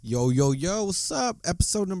Yo, yo, yo, what's up?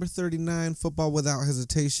 Episode number 39, Football Without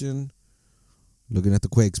Hesitation. Looking at the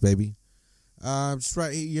Quakes, baby. Just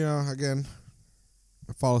right, again,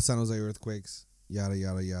 I follow San Jose Earthquakes. Yada,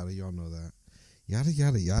 yada, yada. Y'all know that. Yada,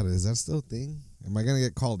 yada, yada. Is that still a thing? Am I going to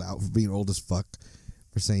get called out for being old as fuck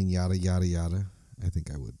for saying yada, yada, yada? I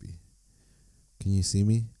think I would be. Can you see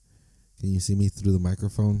me? Can you see me through the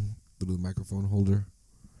microphone? Through the microphone holder?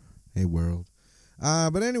 Hey, world.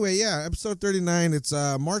 But anyway, yeah, episode 39. It's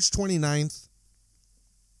March 29th.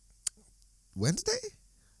 Wednesday? I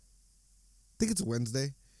think it's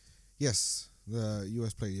Wednesday. Yes, the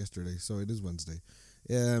U.S. played yesterday, so it is Wednesday.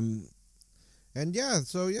 And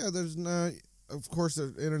there's of course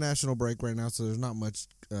an international break right now, so there's not much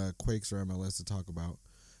Quakes or MLS to talk about.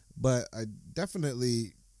 But I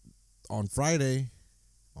definitely on Friday,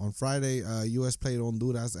 U.S. played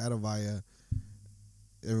Honduras at Avaya.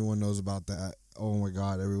 Everyone knows about that. Oh my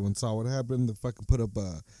God! Everyone saw what happened. They put up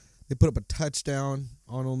a touchdown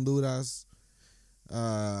on Honduras.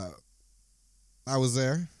 I was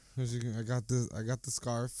there. I got the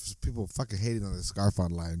scarf. People fucking hating on the scarf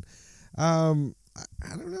online. I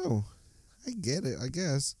don't know. I get it. I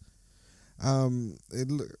guess. The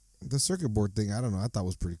circuit board thing. I don't know. I thought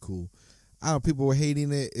was pretty cool. I don't know. People were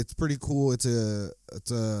hating it. It's pretty cool. It's a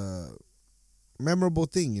memorable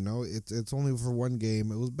thing. It's only for one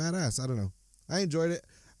game. It was badass. I don't know. I enjoyed it.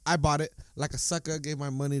 I bought it like a sucker. Gave my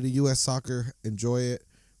money to U.S. Soccer. Enjoy it.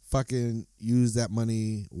 Fucking use that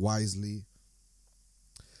money wisely.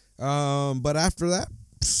 But after that,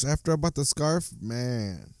 after I bought the scarf,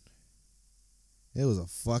 man, it was a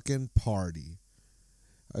fucking party.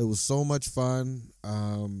 It was so much fun.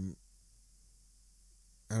 And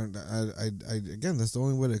I again, that's the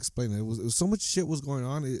only way to explain it. It was so much shit was going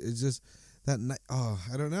on. It's just that night. Oh,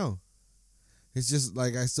 I don't know. It's just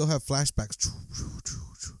like I still have flashbacks.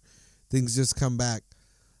 Things just come back.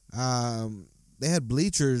 They had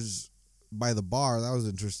bleachers by the bar. That was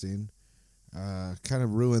interesting. Kind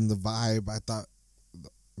of ruined the vibe. I thought, it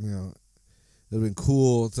would have been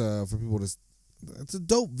cool for people to. It's a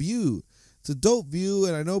dope view. It's a dope view,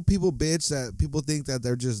 and I know people bitch that people think that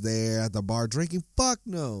they're just there at the bar drinking. Fuck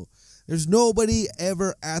no. There's nobody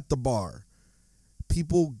ever at the bar.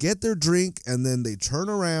 People get their drink and then they turn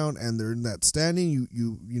around and they're in that standing.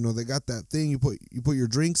 They got that thing. You put your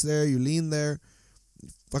drinks there. You lean there. You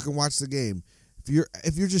fucking watch the game.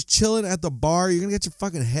 If you're just chilling at the bar, you're gonna get your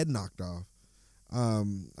fucking head knocked off. I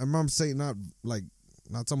remember saying not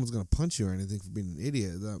someone's gonna punch you or anything for being an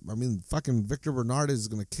idiot. Fucking Victor Bernard is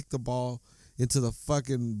gonna kick the ball into the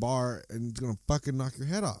fucking bar and it's gonna fucking knock your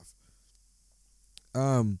head off.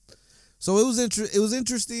 So it was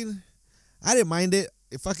interesting. I didn't mind it.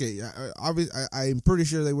 Fuck it. I'm pretty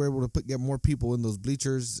sure they were able to get more people in those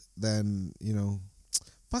bleachers than,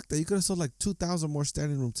 fuck that. You could have sold like 2,000 more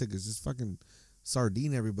standing room tickets. Just fucking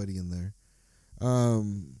sardine everybody in there.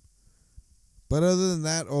 But other than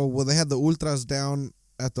that, they had the Ultras down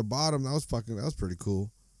at the bottom. That was pretty cool.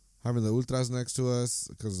 Having the Ultras next to us,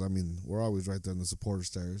 because, we're always right there in the supporter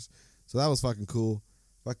stairs. So that was fucking cool.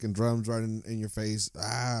 Fucking drums right in your face.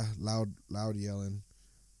 Loud yelling.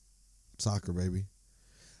 Soccer, baby.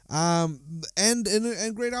 And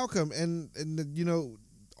great outcome. And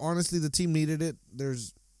honestly, the team needed it.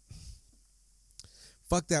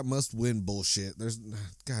 Fuck that must-win bullshit.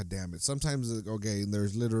 God damn it. Sometimes,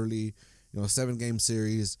 there's literally, a 7-game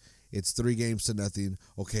series. It's 3 games to nothing.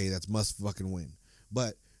 Okay, that's must fucking win.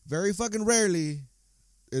 But very fucking rarely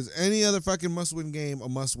is any other fucking must-win game a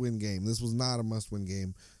must-win game. This was not a must-win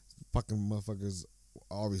game. Fucking motherfuckers,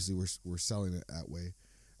 obviously, we're selling it that way.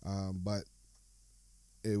 But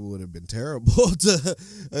it would have been terrible.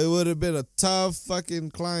 It would have been a tough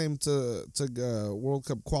fucking climb to World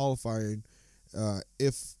Cup qualifying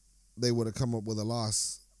if they would have come up with a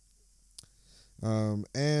loss.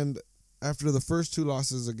 And after the first 2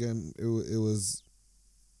 losses, again, it was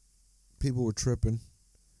people were tripping.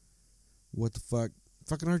 What the fuck?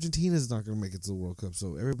 Fucking Argentina's not gonna make it to the World Cup,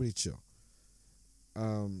 so everybody chill.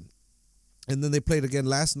 And then they played again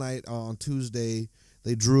last night on Tuesday.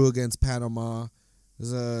 They drew against Panama. It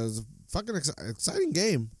was a fucking exciting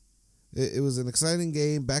game. It was an exciting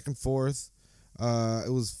game, back and forth.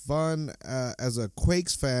 It was fun as a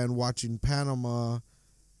Quakes fan watching Panama,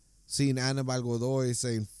 seeing Anibal Godoy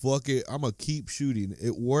saying, fuck it, I'm going to keep shooting.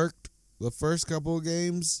 It worked the first couple of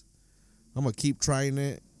games. I'm going to keep trying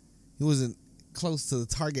it. He wasn't close to the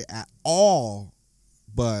target at all,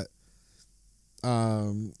 but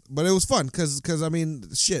it was fun because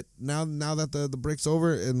shit. Now that the break's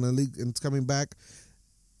over and the league and it's coming back,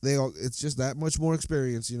 it's just that much more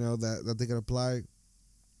experience, that they can apply.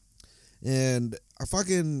 And I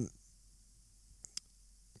fucking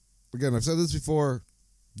again, I've said this before.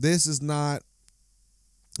 This is not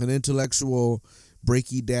an intellectual,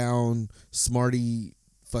 breaky down, smarty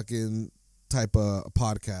fucking type of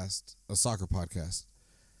podcast, a soccer podcast.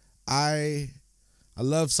 I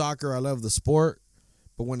love soccer. I love the sport.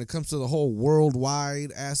 But when it comes to the whole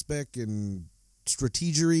worldwide aspect and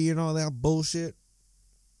strategery and all that bullshit,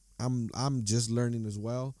 I'm just learning as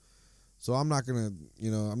well. So I'm not gonna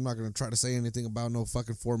try to say anything about no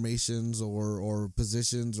fucking formations or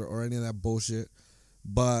positions or any of that bullshit.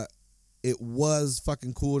 But it was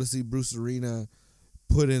fucking cool to see Bruce Arena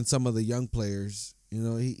put in some of the young players. You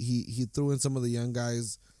know, he threw in some of the young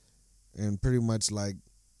guys and pretty much like,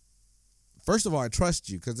 first of all, I trust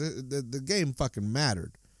you because the game fucking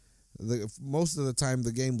mattered. Most of the time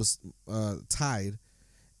the game was tied,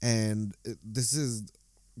 and this is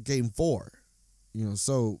game 4. You know,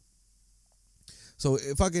 so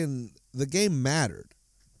the game mattered,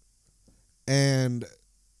 and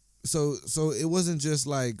so it wasn't just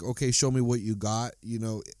like, okay, show me what you got. You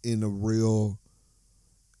know, in a real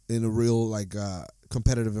like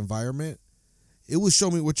competitive environment. It was show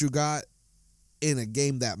me what you got in a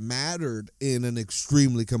game that mattered in an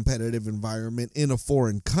extremely competitive environment in a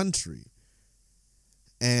foreign country.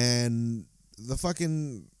 And the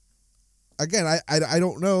fucking, again, I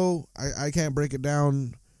don't know. I can't break it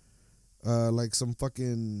down like some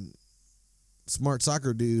fucking smart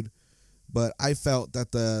soccer dude, but I felt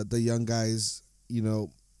that the young guys, you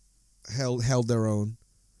know, held their own.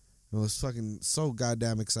 It was fucking so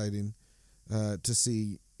goddamn exciting to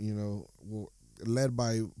see, you know, led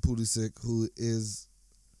by Pulisic, who is,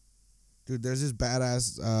 dude, there's this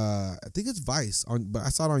badass, I think it's Vice, but I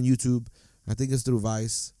saw it on YouTube. I think it's through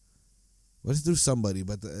Vice. Well, it's through somebody,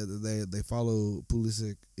 but they follow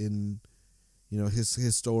Pulisic in, you know,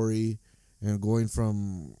 his story, and going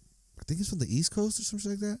from, I think it's from the East Coast or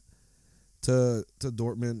something like that, to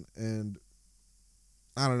Dortmund, and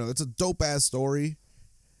I don't know, it's a dope ass story,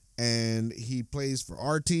 and he plays for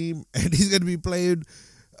our team, and he's gonna be playing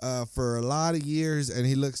for a lot of years, and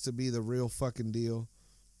he looks to be the real fucking deal.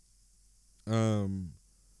 And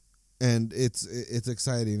it's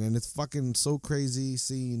exciting, and it's fucking so crazy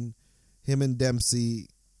seeing him and Dempsey,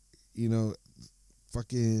 you know,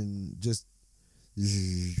 fucking just,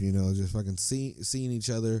 you know, just fucking seeing each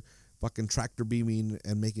other, fucking tractor beaming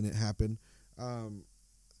and making it happen.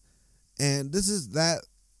 And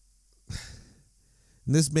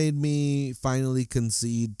this made me finally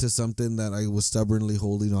concede to something that I was stubbornly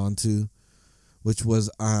holding on to, which was,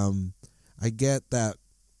 I get that,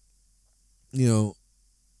 you know,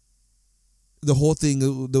 the whole thing,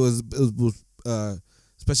 there was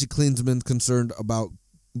especially Klinsmann concerned about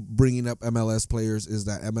bringing up MLS players, is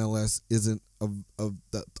that MLS isn't a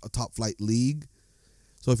top flight league.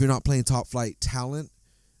 So if you're not playing top flight talent,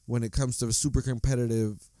 when it comes to super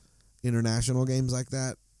competitive international games like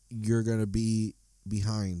that, you're going to be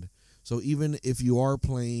behind. So even if you are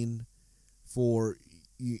playing for,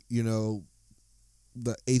 you know,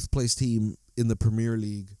 the 8th place team in the Premier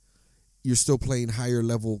League, you're still playing higher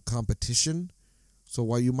level competition. So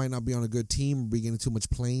while you might not be on a good team or be getting too much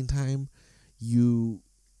playing time, the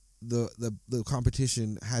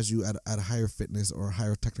competition has you at a higher fitness or a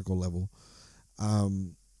higher technical level.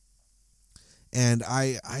 And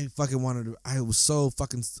I fucking I was so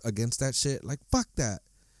fucking against that shit. Like, fuck that.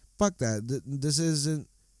 This isn't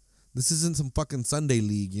some fucking Sunday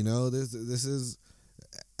league, you know? This is,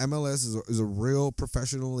 MLS is a real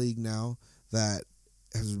professional league now that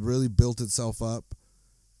has really built itself up,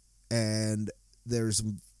 and there's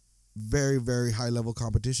some very, very high level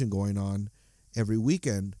competition going on every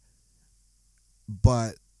weekend.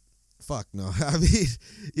 But fuck no. I mean,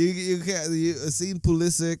 you can't. Seen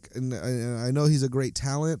Pulisic, and I know he's a great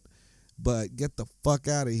talent, but get the fuck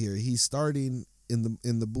out of here. He's starting in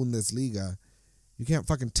the Bundesliga. You can't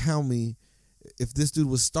fucking tell me if this dude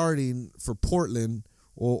was starting for Portland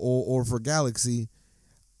or for Galaxy,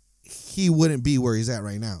 he wouldn't be where he's at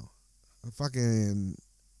right now. It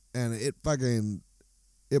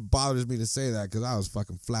bothers me to say that because I was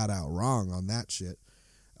fucking flat out wrong on that shit.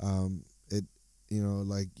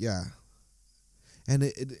 Yeah.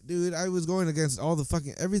 And dude, I was going against all the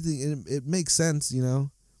fucking everything, and it makes sense, you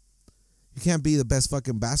know. You can't be the best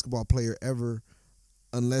fucking basketball player ever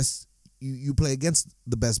unless you play against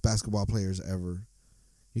the best basketball players ever.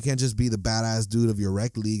 You can't just be the badass dude of your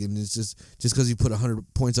rec league, and it's just because you put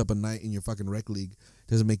 100 points up a night in your fucking rec league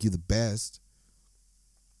doesn't make you the best.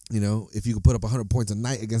 You know, if you could put up 100 points a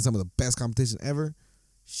night against some of the best competition ever,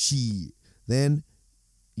 then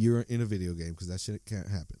you're in a video game, because that shit can't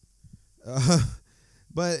happen.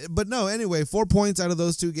 But no, anyway, 4 points out of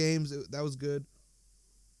those 2 games. That was good.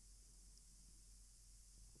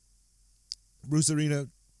 Bruce Arena,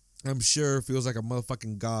 I'm sure, feels like a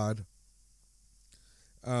motherfucking god.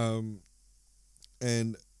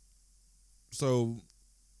 And so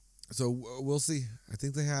we'll see. I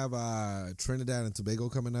think they have Trinidad and Tobago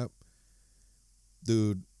coming up.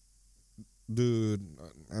 Dude,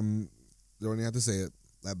 I'm don't even have to say it.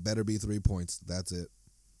 That better be 3 points. That's it.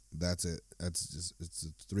 It's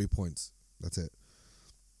 3 points. That's it.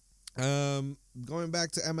 Going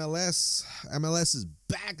back to MLS. MLS is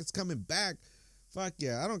back. It's coming back. Fuck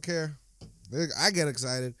yeah. I don't care. I get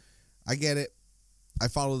excited. I get it. I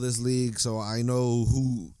follow this league, so I know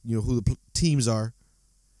who the teams are.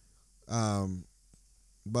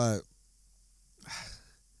 But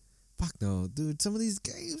fuck no, dude. Some of these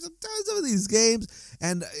games,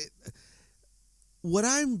 and what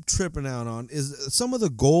I'm tripping out on is some of the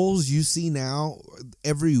goals you see now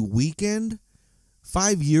every weekend.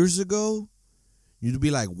 5 years ago, you'd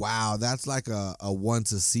be like, wow, that's like a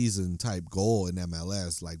once a season type goal in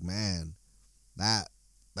MLS. Like, man, that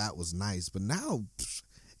was nice. But now,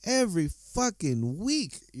 every fucking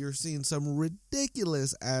week, you're seeing some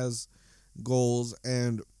ridiculous ass goals,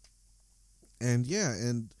 and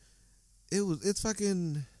it's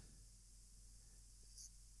fucking,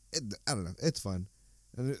 I don't know, it's fun,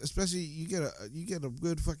 and especially you get a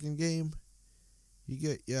good fucking game.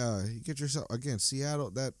 You get yourself again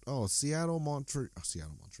Seattle, Montreal,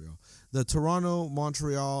 the Toronto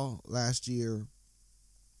Montreal last year.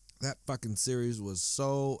 That fucking series was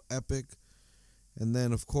so epic. And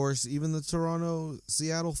then of course even the Toronto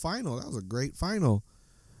Seattle final, that was a great final.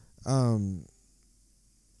 And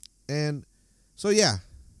so yeah,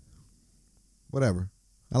 whatever.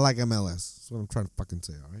 I like MLS. That's what I'm trying to fucking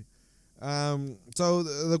say. All right. So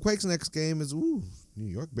the Quakes' next game is New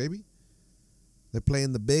York, baby. They play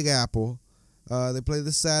in the Big Apple. They play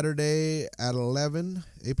this Saturday at 11,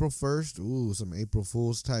 April 1st. Ooh, some April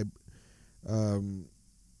Fool's type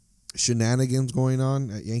shenanigans going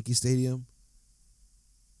on at Yankee Stadium.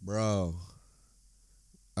 Bro.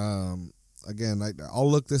 Again,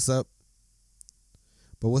 I'll look this up.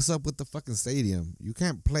 But what's up with the fucking stadium? You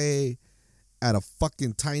can't play at a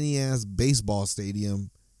fucking tiny-ass baseball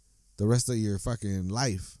stadium the rest of your fucking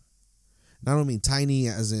life. And I don't mean tiny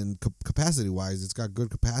as in capacity-wise. It's got good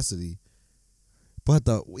capacity. But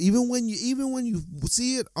even when you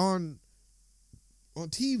see it on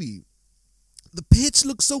TV, the pitch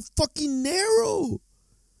looks so fucking narrow.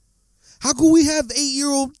 How could we have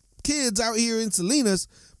 8-year-old kids out here in Salinas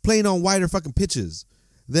playing on wider fucking pitches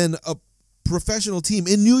than a professional team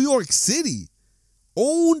in New York City,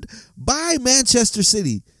 owned by Manchester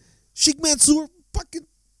City? Sheikh Mansour fucking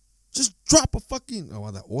just drop a fucking... Oh,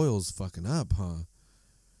 well, the oil's fucking up, huh?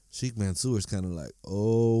 Sheikh Mansour's kind of like,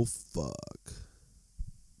 oh, fuck.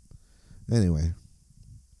 Anyway.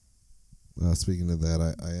 Speaking of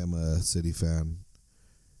that, I am a City fan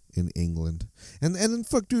in England. And then,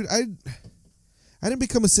 fuck, dude, I didn't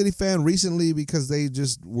become a City fan recently because they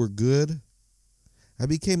just were good. I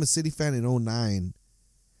became a City fan in 2009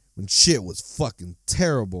 when shit was fucking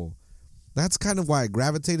terrible. That's kind of why I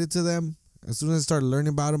gravitated to them. As soon as I started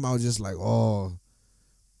learning about them, I was just like, oh,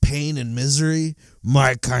 pain and misery,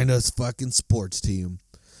 my kind of fucking sports team.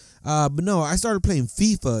 But no, I started playing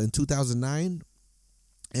FIFA in 2009,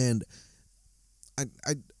 and I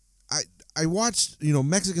watched,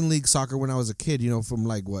 Mexican League soccer when I was a kid, from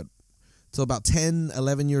like till about 10,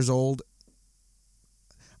 11 years old.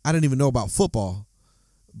 I didn't even know about football,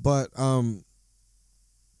 but so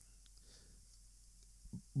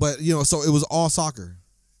it was all soccer.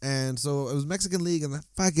 And so it was Mexican League, and that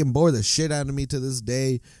fucking bore the shit out of me to this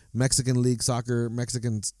day. Mexican League soccer,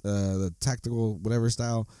 the tactical whatever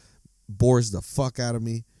style, bores the fuck out of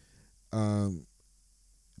me.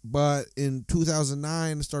 But in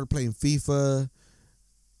 2009, I started playing FIFA,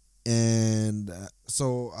 and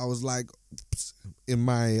so I was like, in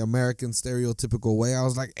my American stereotypical way, I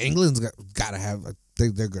was like, England's gotta have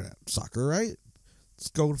they're good at soccer, right? Let's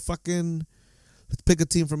pick a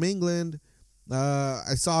team from England.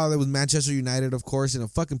 I saw there was Manchester United, of course, and it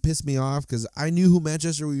fucking pissed me off because I knew who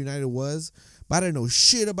Manchester United was, but I didn't know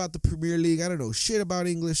shit about the Premier League. I didn't know shit about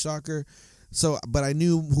English soccer. But I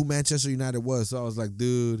knew who Manchester United was, so I was like,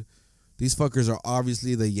 dude, these fuckers are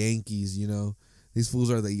obviously the Yankees, These fools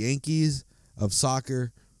are the Yankees of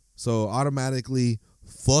soccer, so automatically,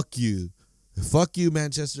 fuck you. Fuck you,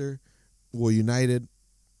 Manchester United.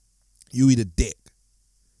 You eat a dick.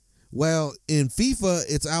 Well, in FIFA,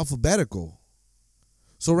 it's alphabetical.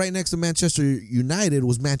 So right next to Manchester United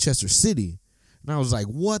was Manchester City. And I was like,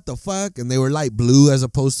 what the fuck? And they were light blue as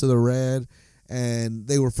opposed to the red. And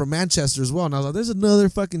they were from Manchester as well. And I was like, there's another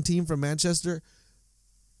fucking team from Manchester.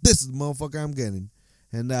 This is the motherfucker I'm getting.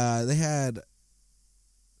 And they had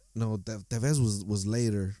No, Tevez was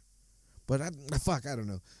later. But I don't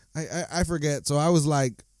know. I forget. So I was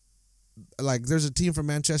like, there's a team from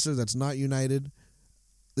Manchester that's not united.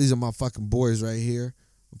 These are my fucking boys right here.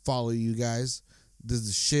 Follow you guys. This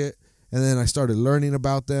is shit. And then I started learning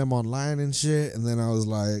about them online and shit. And then I was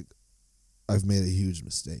like, I've made a huge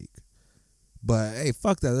mistake. But hey,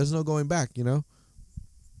 fuck that. There's no going back, you know?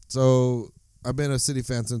 So I've been a City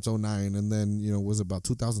fan since 2009. And then, was about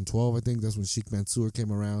 2012, I think. That's when Sheikh Mansour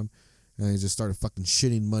came around. And he just started fucking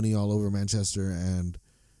shitting money all over Manchester. And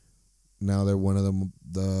now they're one of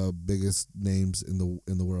the biggest names in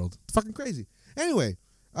the world. It's fucking crazy. Anyway,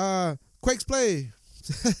 Quakes play.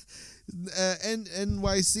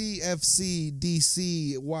 NYCFC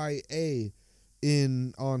DCYA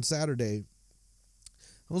on Saturday.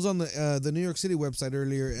 I was on the New York City website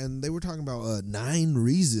earlier, and they were talking about 9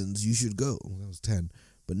 reasons you should go. Well, that was 10,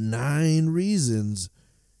 but 9 reasons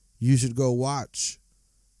you should go watch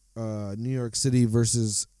New York City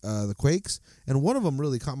versus the Quakes. And one of them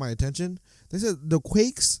really caught my attention. They said the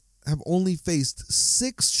Quakes have only faced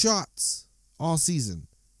 6 shots all season.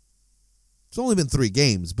 It's only been 3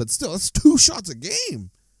 games, but still, it's 2 shots a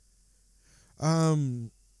game.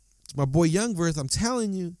 It's my boy Youngworth. I'm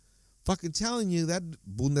telling you, that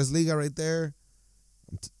Bundesliga right there,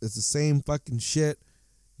 it's the same fucking shit.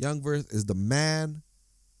 Youngworth is the man.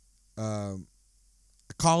 I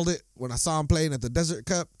called it when I saw him playing at the Desert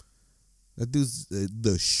Cup. That dude's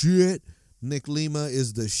the shit. Nick Lima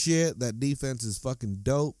is the shit. That defense is fucking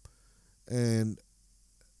dope. And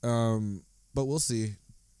but we'll see.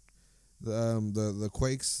 The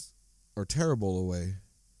Quakes are terrible away.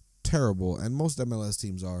 Terrible. And most MLS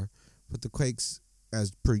teams are. But the Quakes,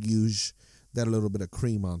 as per usual, that a little bit of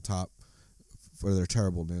cream on top for their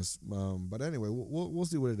terribleness. But anyway, we'll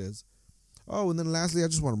see what it is. Oh, and then lastly, I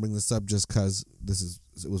just want to bring this up just because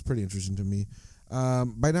it was pretty interesting to me.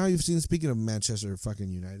 By now you've seen, speaking of Manchester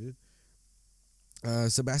fucking United,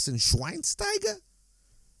 Sebastian Schweinsteiger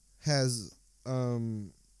has, I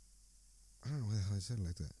don't know why the hell I said it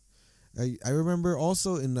like that. I remember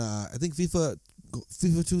also in, I think FIFA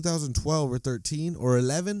 2012 or 13 or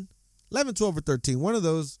 11, 12 or 13, one of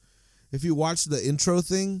those, if you watch the intro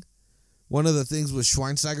thing, one of the things was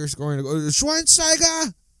Schweinsteiger scoring a goal.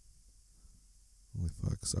 Schweinsteiger! Holy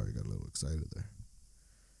fuck, sorry, got a little excited there.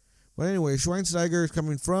 But anyway, Schweinsteiger is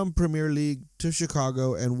coming from Premier League to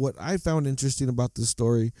Chicago, and what I found interesting about this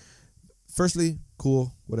story, firstly,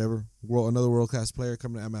 cool, whatever, another world-class player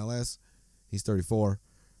coming to MLS. He's 34,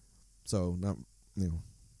 so not,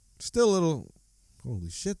 still a little, holy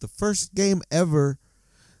shit, the first game ever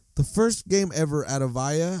at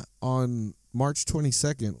Avaya on March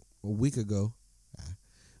 22nd, a week ago,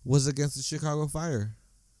 was against the Chicago Fire.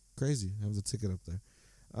 Crazy. I have the ticket up there.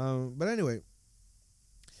 But anyway,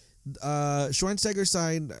 Schweinsteiger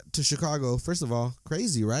signed to Chicago. First of all,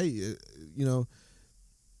 crazy, right?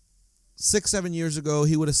 6-7 years ago,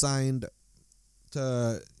 he would have signed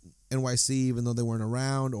to NYC, even though they weren't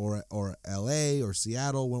around, or LA or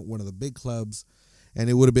Seattle, one of the big clubs. And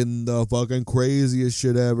it would have been the fucking craziest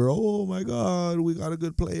shit ever. Oh my God, we got a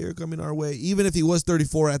good player coming our way. Even if he was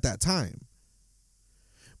 34 at that time.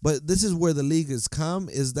 But this is where the league has come,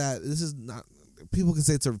 is that this is not, people can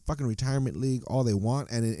say it's a fucking retirement league all they want,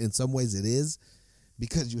 and in some ways it is,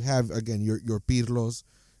 because you have, again, your Pirlos,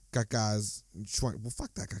 Kaká's, well,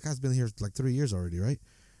 fuck that, Kaká's been here like 3 years already, right?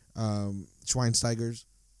 Schweinsteigers.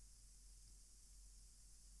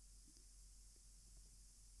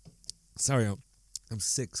 Sorry, I'm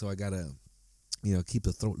sick, so I gotta, keep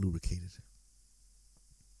the throat lubricated.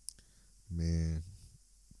 Man,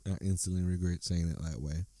 I instantly regret saying it that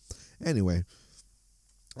way. Anyway,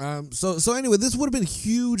 so anyway, this would have been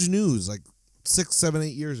huge news like 6, 7, 8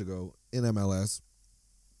 years ago in MLS.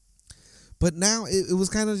 But now it was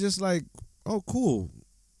kind of just like, oh, cool.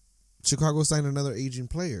 Chicago signed another aging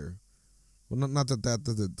player. Well, not that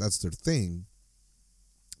that's their thing,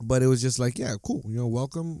 but it was just like, yeah, cool.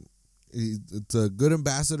 Welcome. It's a good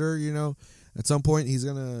ambassador. At some point he's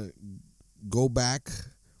gonna go back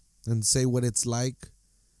and say what it's like.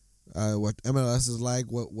 What MLS is like,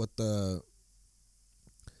 what the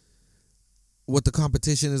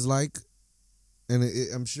competition is like, and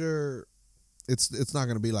I'm sure it's not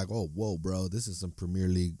gonna be like, oh, whoa, bro, this is some Premier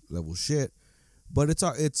League level shit, but it's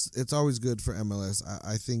always good for MLS.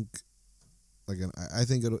 I think, again, I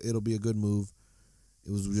think it'll be a good move.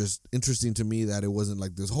 It was just interesting to me that it wasn't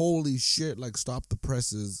like this holy shit, like stop the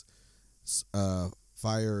presses.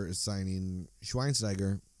 Fire is signing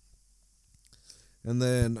Schweinsteiger. And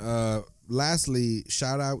then, lastly,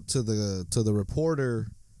 shout out to the reporter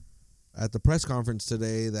at the press conference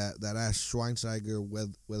today that asked Schweinsteiger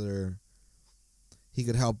whether he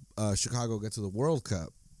could help Chicago get to the World Cup.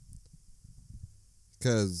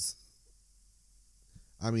 Because,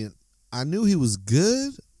 I mean, I knew he was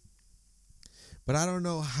good, but I don't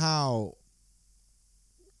know how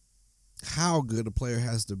good a player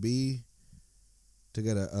has to be to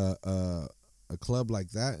get a club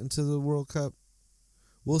like that into the World Cup.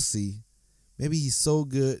 We'll see. Maybe he's so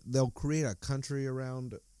good they'll create a country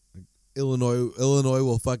around Illinois. Illinois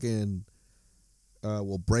will fucking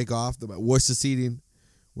will break off. We're seceding.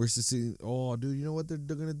 Oh, dude, you know what they're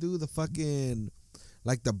gonna do? The fucking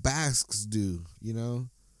like the Basques do. You know,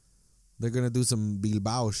 they're gonna do some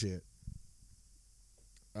Bilbao shit.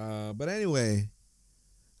 But anyway,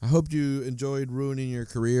 I hope you enjoyed ruining your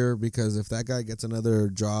career, because if that guy gets another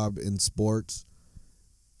job in sports,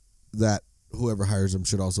 that whoever hires him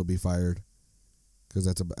should also be fired, because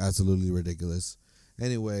that's absolutely ridiculous.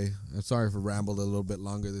 Anyway, I'm sorry for rambled a little bit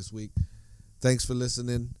longer this week. Thanks for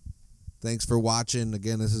listening. Thanks for watching.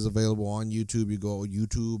 Again, this is available on YouTube. You go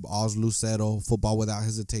YouTube, Oz Lucero, Football Without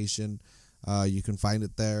Hesitation. You can find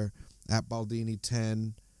it there. At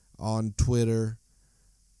Baldini10 on Twitter.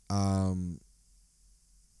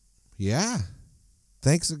 Yeah.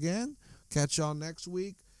 Thanks again. Catch y'all next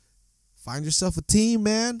week. Find yourself a team,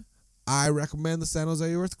 man. I recommend the San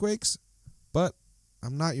Jose Earthquakes, but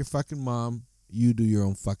I'm not your fucking mom. You do your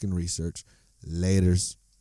own fucking research. Laters.